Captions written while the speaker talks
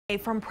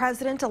From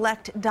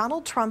President-elect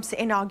Donald Trump's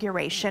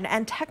inauguration,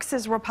 and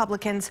Texas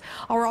Republicans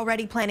are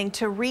already planning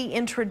to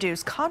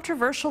reintroduce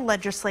controversial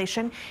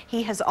legislation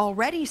he has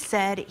already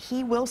said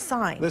he will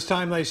sign. This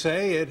time they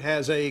say it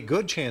has a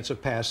good chance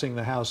of passing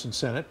the House and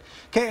Senate.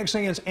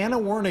 KXAN's Anna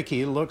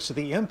Warnicki looks at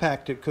the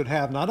impact it could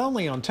have not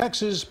only on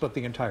Texas, but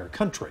the entire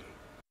country.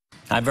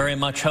 I very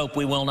much hope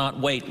we will not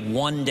wait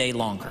one day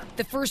longer.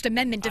 The First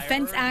Amendment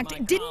Defense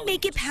Act didn't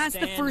make it past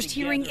the first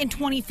hearing in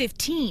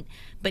 2015.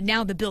 But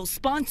now the bill's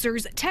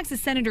sponsors, Texas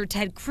Senator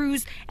Ted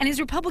Cruz and his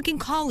Republican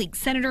colleague,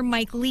 Senator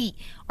Mike Lee,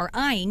 are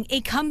eyeing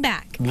a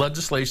comeback.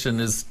 Legislation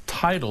is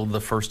titled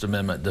the First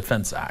Amendment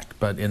Defense Act,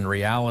 but in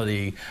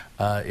reality,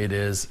 it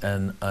is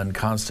an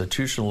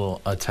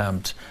unconstitutional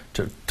attempt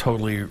to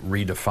totally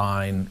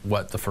redefine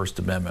what the First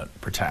Amendment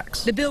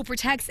protects. The bill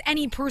protects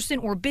any person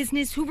or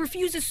business who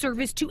refuses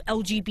service to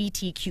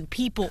LGBTQ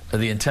people.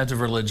 The intent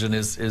of religion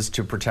is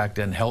to protect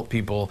and help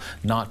people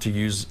not to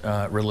use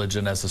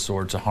religion as a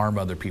sword to harm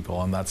other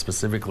people, and that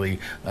specifically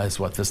is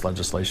what this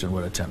legislation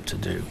would attempt to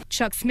do.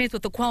 Chuck Smith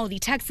with Equality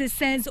Texas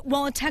says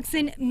while a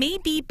Texan may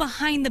be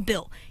behind the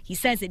bill, he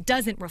says it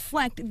doesn't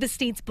reflect the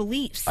state's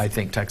beliefs. I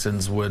think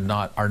Texans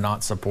are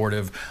not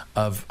supportive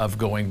of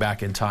going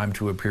back in time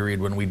to a period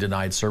when we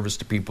denied service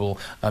to people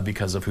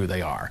because of who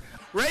they are.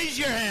 Raise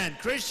your hand,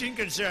 Christian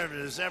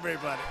conservatives,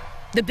 everybody.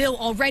 The bill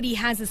already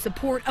has the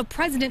support of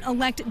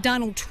President-elect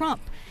Donald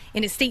Trump.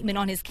 In a statement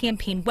on his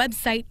campaign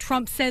website,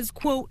 Trump says,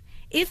 quote,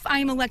 "If I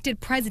am elected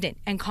president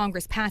and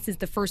Congress passes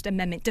the First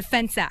Amendment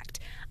Defense Act,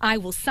 I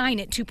will sign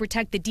it to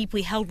protect the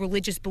deeply held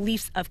religious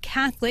beliefs of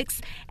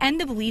Catholics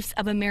and the beliefs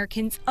of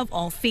Americans of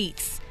all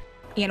faiths."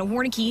 Anna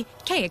Warnicki,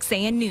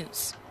 KXAN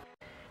News.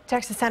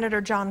 Texas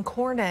Senator John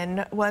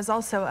Cornyn was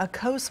also a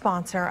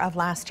co-sponsor of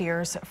last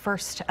year's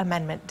First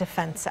Amendment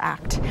Defense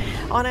Act.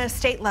 On a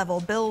state level,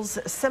 bills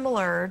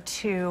similar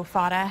to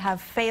FADA have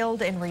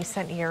failed in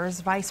recent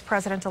years. Vice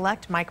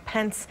President-elect Mike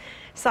Pence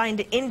signed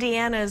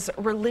Indiana's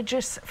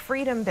Religious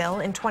Freedom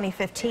Bill in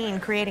 2015,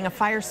 creating a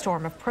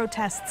firestorm of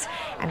protests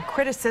and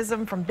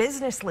criticism from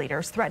business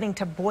leaders threatening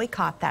to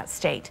boycott that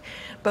state.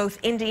 Both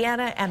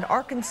Indiana and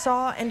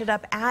Arkansas ended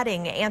up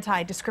adding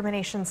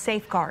anti-discrimination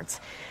safeguards.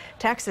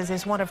 Texas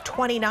is one of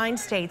 29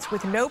 states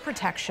with no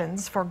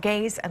protections for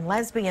gays and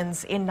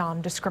lesbians in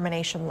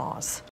non-discrimination laws.